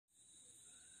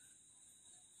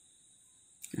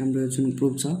हाम्रो जुन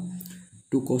प्रुफ छ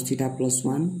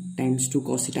 2cosθ+1 times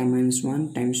 2cosθ-1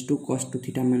 times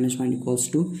 2cos2θ-1 equals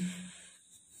to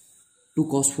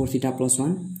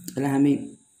 2cos4θ+1 यसलाई हामी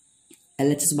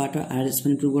LHS बाट RHS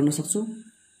पनि प्रुफ गर्न सक्छौं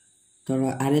तर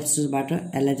RHS बाट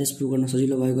LHS प्रुफ गर्न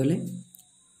सजिलो भएकोले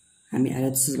हामी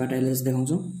RHS बाट LHS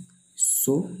देखाउँछौं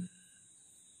सो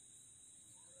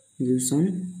गिभ्सन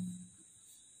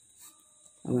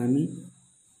अब हामी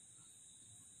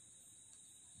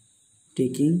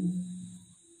taking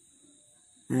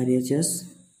RHS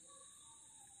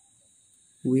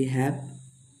we have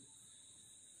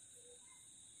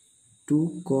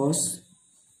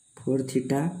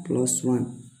 2cos4θ+1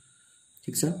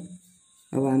 ठीक छ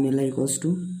अब हामीलाई इक्वल्स टु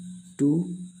 2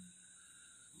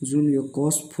 जुन यो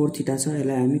cos4θ छ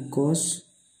यसलाई हामी cos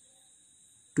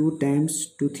 2 times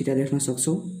 2θ लेख्न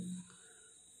सक्छौं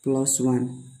 +1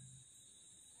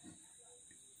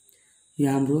 यो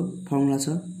हाम्रो फर्मुला छ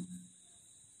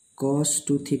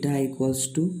cos2θ equals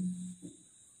to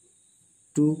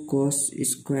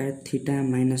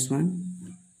 2cos2θ-1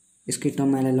 यसकै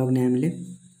टर्ममा यसलाई लग्ने हामीले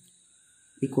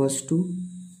equals to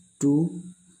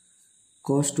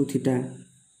 2cos2θ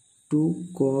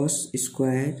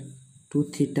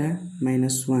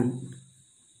 2cos2θ-1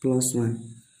 +1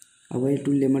 अब यो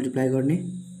 2 ले मल्टिप्लाई गर्ने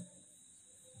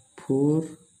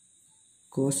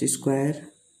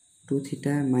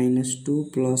 4cos2θ-2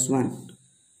 +1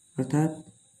 अर्थात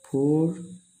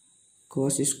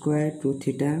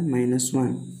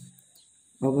 4cos2θ-1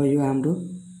 अब यो हाम्रो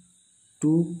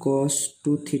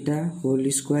 2cos2θ2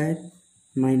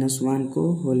 को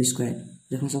होल स्क्वायर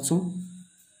लेख्न सक्छौं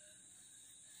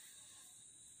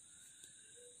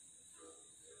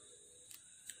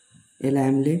यसलाई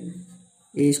हामीले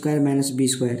a square minus b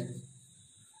square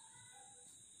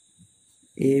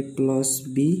a plus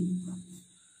b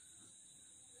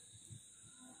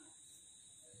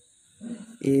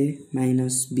a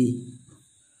minus b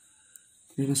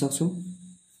लेख्न सक्छौं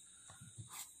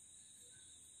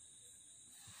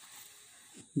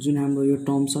जुन हाम्रो यो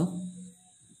टर्म छ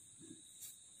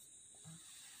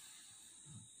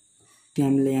त्यो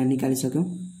हामीले यहाँ निकालिसक्यौं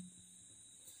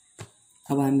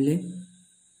अब हामीले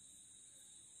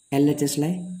LHS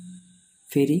लाई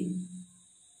फेरि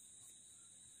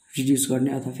रिड्युस गर्ने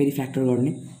अथवा फेरि फ्याक्टर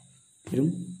गर्ने हेरौं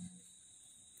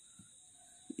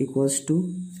इक्वल्स टु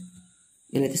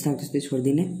यसलाई त्यस्तै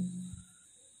छोड्दिने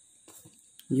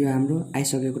यो हाम्रो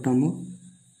आइसकेको टर्म हो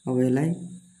अब यसलाई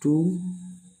 2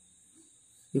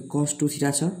 यो cos2θ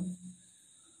छ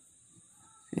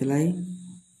यसलाई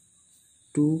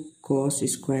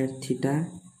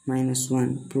 2cos2θ-1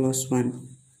 +1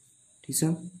 ठीक छ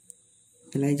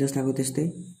यसलाई जस्ताको त्यस्तै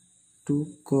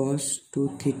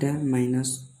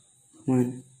 2cos2θ-1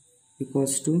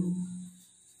 equals to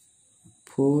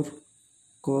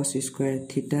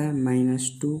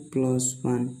 4cos2θ-2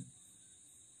 +1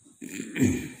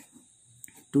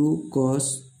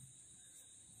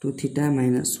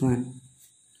 2cos2θ-1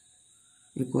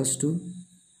 equals to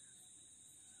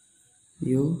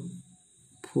यो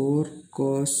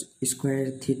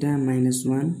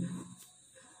 4cos2θ-1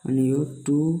 अनि यो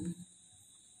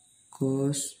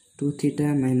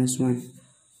 2cos2θ-1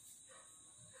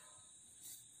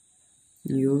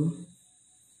 यो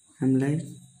हामीलाई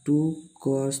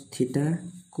 2cosθ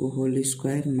को होल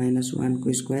स्क्वायर -1 को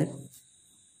square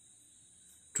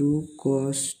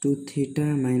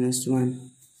 2cos2θ-1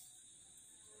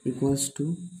 equals to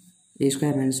a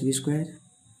square minus b square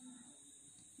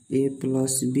a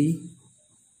plus b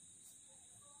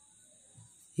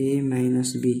a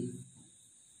minus b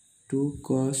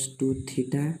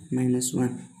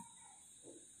 2cos2θ-1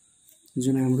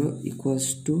 जुन हाम्रो equals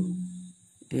to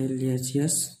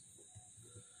LHS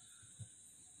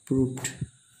proved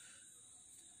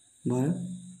भयो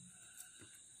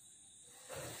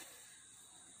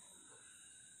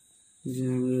जुन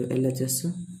हाम्रो LHS छ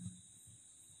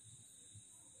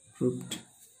proved